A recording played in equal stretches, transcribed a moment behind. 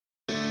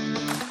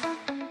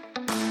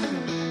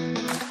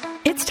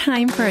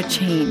time for a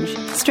change.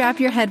 Strap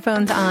your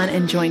headphones on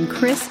and join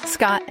Chris,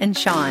 Scott, and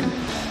Sean,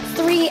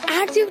 3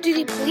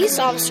 active-duty police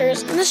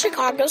officers in the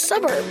Chicago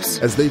suburbs,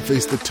 as they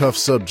face the tough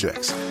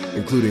subjects,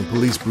 including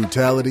police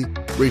brutality,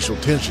 racial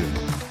tension,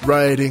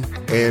 rioting,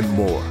 and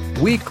more.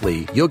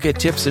 Weekly, you'll get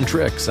tips and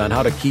tricks on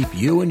how to keep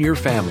you and your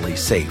family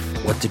safe,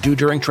 what to do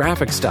during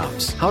traffic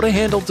stops, how to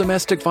handle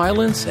domestic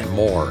violence, and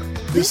more.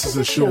 This is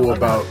a show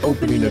about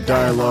opening a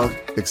dialogue,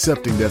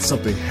 accepting that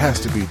something has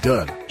to be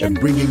done, and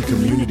bringing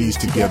communities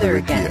together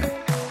again.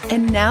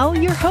 And now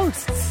your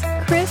hosts,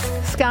 Chris,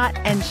 Scott,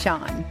 and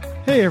Sean.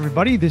 Hey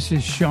everybody, this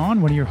is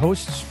Sean, one of your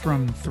hosts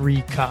from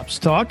 3 Cops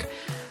Talk.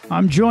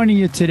 I'm joining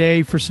you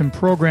today for some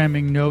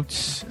programming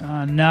notes,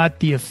 not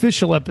the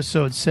official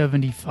episode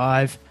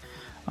 75.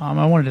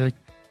 I wanted to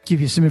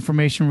give you some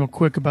information real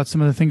quick about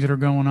some of the things that are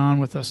going on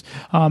with us.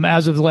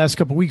 As of the last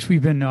couple of weeks,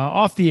 we've been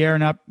off the air,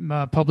 not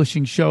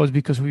publishing shows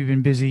because we've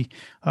been busy,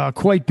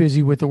 quite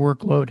busy with the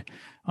workload.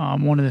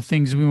 One of the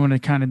things we want to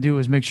kind of do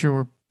is make sure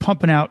we're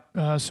pumping out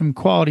some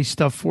quality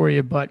stuff for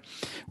you. But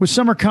with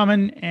summer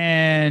coming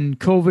and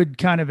COVID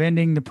kind of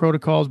ending the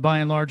protocols by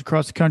and large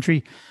across the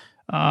country,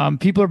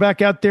 people are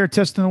back out there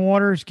testing the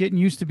waters, getting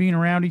used to being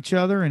around each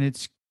other, and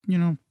it's,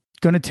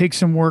 going to take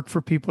some work for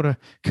people to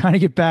kind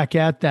of get back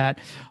at that.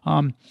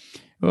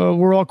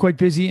 We're all quite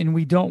busy, and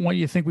we don't want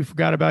you to think we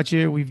forgot about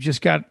you. We've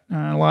just got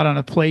a lot on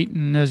a plate,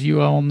 and as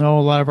you all know,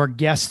 a lot of our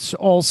guests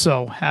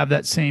also have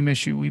that same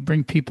issue. We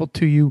bring people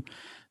to you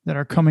that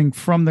are coming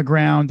from the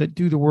ground, that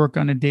do the work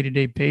on a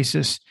day-to-day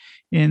basis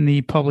in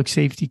the public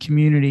safety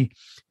community,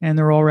 and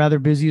they're all rather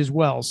busy as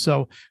well.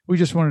 So we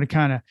just wanted to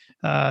kind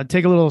of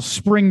take a little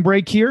spring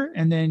break here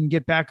and then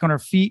get back on our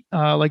feet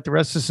like the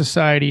rest of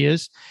society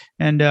is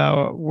and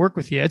work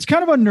with you. It's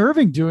kind of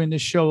unnerving doing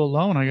this show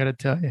alone, I got to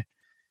tell you.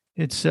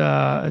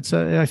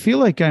 I feel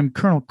like I'm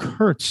Colonel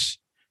Kurtz,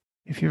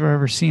 if you've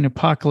ever seen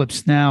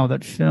Apocalypse Now,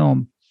 that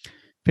film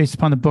based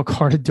upon the book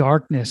Heart of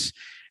Darkness.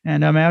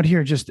 And I'm out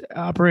here just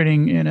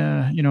operating in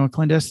a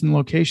clandestine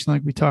location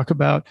like we talk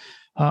about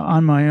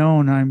on my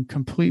own. I'm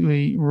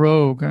completely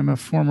rogue. I'm a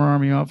former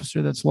Army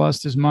officer that's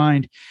lost his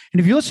mind. And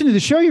if you listen to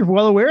the show, you're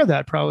well aware of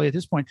that probably at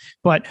this point.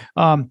 But,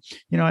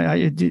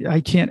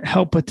 I can't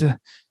help but to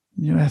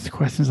ask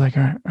questions like,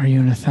 are you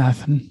an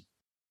Athathan?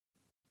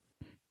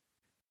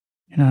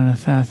 You're not an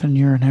Athathan.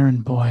 You're an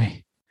errand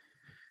boy.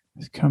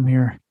 Just come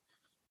here,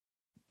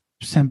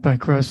 sent by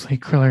Grossly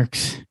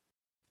Clerks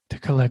to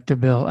collect a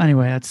bill.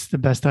 Anyway, that's the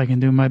best I can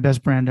do. My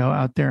best Brando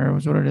out there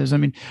is what it is. I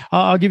mean,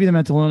 I'll give you the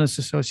mental illness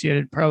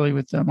associated probably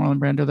with Marlon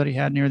Brando that he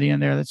had near the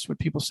end there. That's what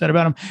people said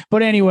about him.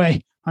 But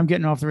anyway, I'm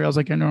getting off the rails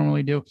like I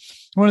normally do.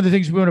 One of the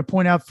things we want to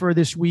point out for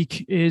this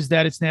week is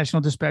that it's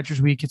National Dispatchers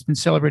Week. It's been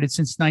celebrated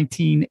since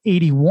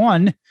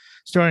 1981,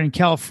 started in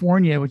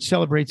California, which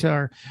celebrates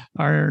our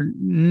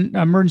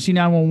emergency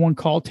 911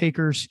 call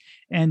takers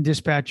and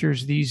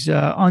dispatchers, these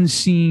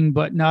unseen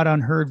but not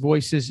unheard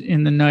voices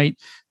in the night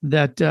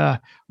that are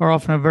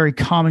often a very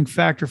calming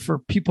factor for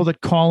people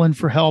that call in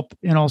for help,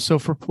 and also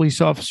for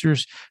police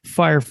officers,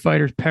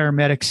 firefighters,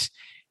 paramedics,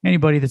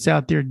 anybody that's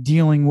out there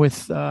dealing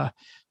with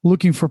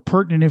looking for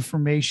pertinent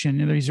information.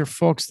 And these are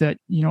folks that,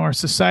 our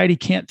society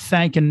can't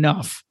thank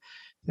enough.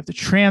 You have to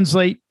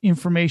translate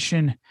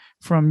information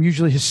from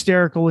usually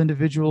hysterical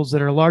individuals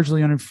that are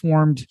largely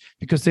uninformed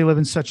because they live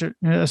in such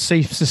a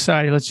safe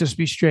society. Let's just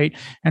be straight.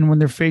 And when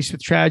they're faced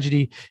with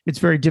tragedy, it's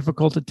very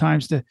difficult at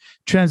times to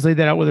translate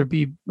that out, whether it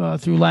be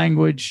through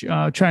language,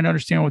 trying to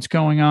understand what's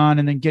going on,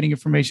 and then getting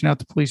information out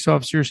to police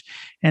officers.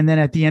 And then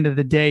at the end of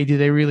the day, do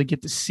they really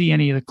get to see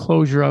any of the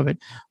closure of it?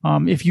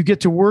 If you get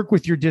to work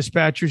with your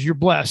dispatchers, you're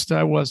blessed.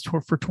 I was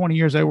for 20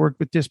 years. I worked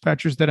with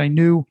dispatchers that I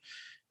knew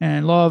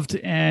and loved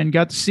and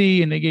got to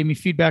see, and they gave me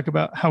feedback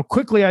about how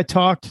quickly I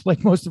talked,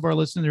 like most of our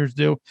listeners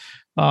do,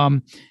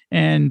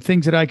 and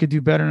things that I could do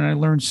better. And I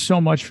learned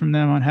so much from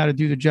them on how to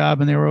do the job,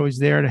 and they were always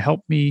there to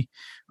help me.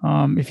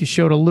 If you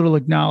showed a little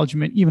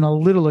acknowledgement, even a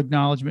little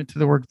acknowledgement to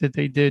the work that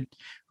they did,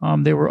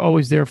 they were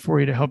always there for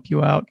you to help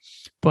you out.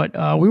 But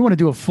we want to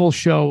do a full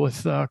show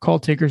with call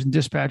takers and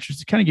dispatchers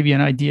to kind of give you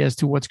an idea as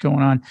to what's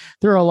going on.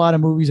 There are a lot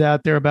of movies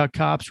out there about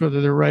cops,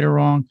 whether they're right or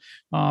wrong.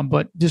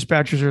 But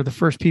dispatchers are the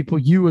first people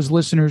you as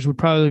listeners would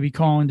probably be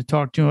calling to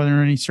talk to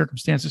under any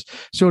circumstances.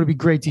 So it'd be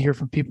great to hear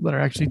from people that are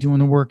actually doing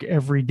the work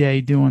every day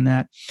doing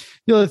that.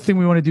 The other thing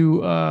we want to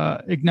do,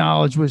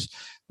 acknowledge, was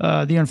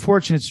the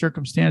unfortunate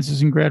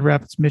circumstances in Grand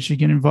Rapids,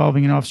 Michigan,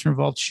 involving an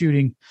officer-involved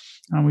shooting.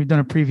 We've done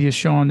a previous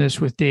show on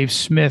this with Dave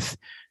Smith.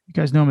 You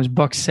guys know him as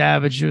Buck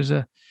Savage. It was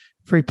a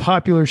very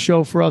popular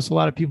show for us. A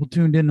lot of people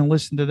tuned in to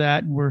listen to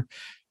that, and we're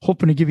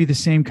hoping to give you the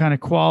same kind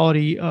of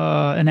quality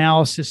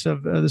analysis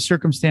of the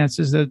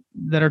circumstances that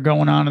are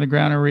going on the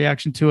ground, and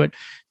reaction to it.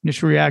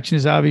 Initial reaction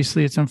is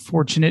obviously it's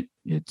unfortunate.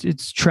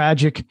 It's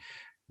tragic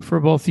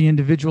for both the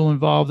individual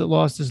involved that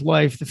lost his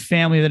life, the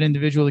family of that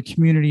individual, the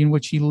community in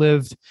which he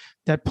lived,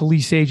 that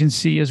police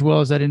agency, as well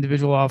as that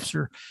individual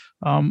officer.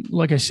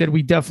 Like I said,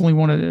 we definitely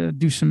want to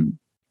do some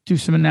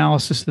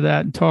analysis of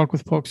that and talk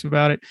with folks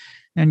about it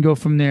and go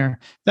from there.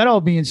 That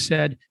all being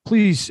said,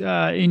 please,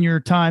 in your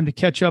time to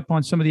catch up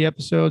on some of the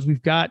episodes,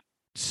 we've got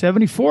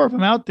 74 of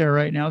them out there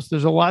right now. So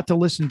there's a lot to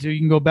listen to. You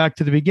can go back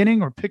to the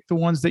beginning or pick the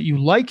ones that you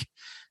like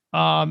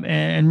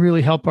and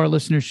really help our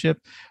listenership.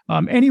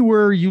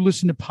 Anywhere you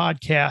listen to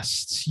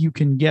podcasts, you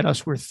can get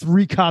us. We're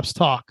 3 Cops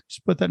Talk.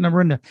 Just put that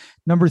number into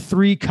number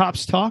 3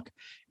 Cops Talk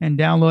and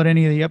download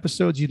any of the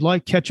episodes you'd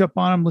like. Catch up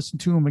on them, listen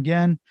to them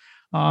again.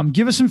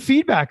 Give us some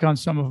feedback on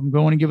some of them.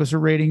 Go in and give us a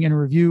rating and a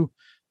review.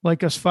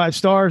 Like us 5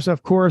 stars,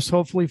 of course,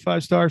 hopefully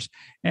 5 stars.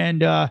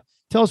 And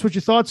tell us what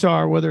your thoughts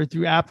are, whether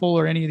through Apple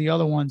or any of the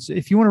other ones.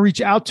 If you want to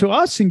reach out to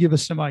us and give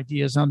us some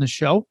ideas on the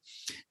show,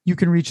 you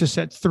can reach us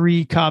at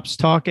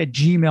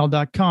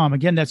 3copstalk@gmail.com.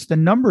 Again, that's the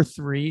number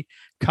 3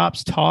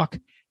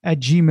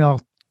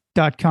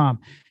 copstalk@gmail.com.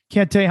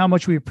 Can't tell you how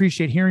much we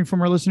appreciate hearing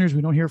from our listeners.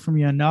 We don't hear from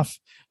you enough.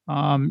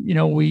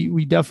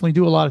 We definitely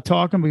do a lot of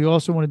talking, but we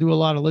also want to do a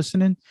lot of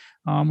listening.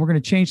 We're going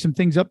to change some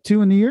things up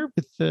too in the year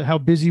with how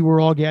busy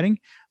we're all getting.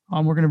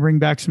 We're going to bring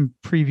back some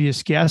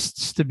previous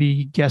guests to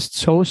be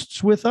guest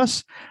hosts with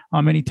us.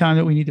 Anytime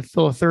that we need to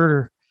fill a 3rd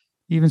or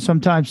even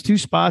sometimes 2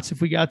 spots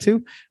if we got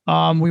to.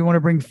 We want to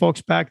bring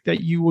folks back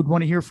that you would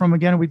want to hear from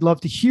again. We'd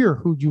love to hear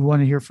who you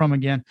want to hear from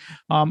again.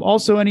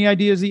 Also, any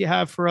ideas that you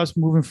have for us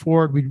moving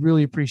forward, we'd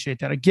really appreciate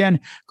that. Again,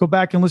 go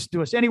back and listen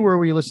to us anywhere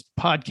where you listen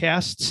to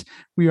podcasts.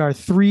 We are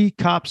 3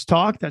 Cops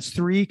Talk. That's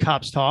 3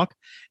 Cops Talk.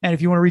 And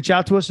if you want to reach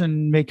out to us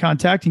and make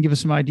contact and give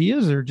us some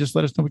ideas or just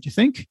let us know what you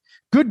think,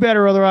 good, bad,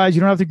 or otherwise, you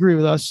don't have to agree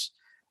with us.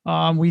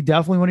 We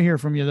definitely want to hear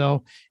from you,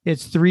 though.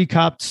 It's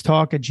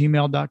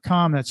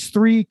 3copstalk@gmail.com. That's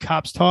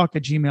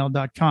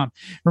 3copstalk@gmail.com.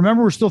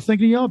 Remember, we're still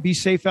thinking of y'all. Be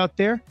safe out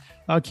there.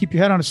 Keep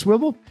your head on a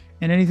swivel.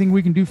 And anything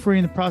we can do for you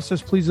in the process,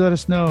 please let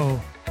us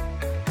know.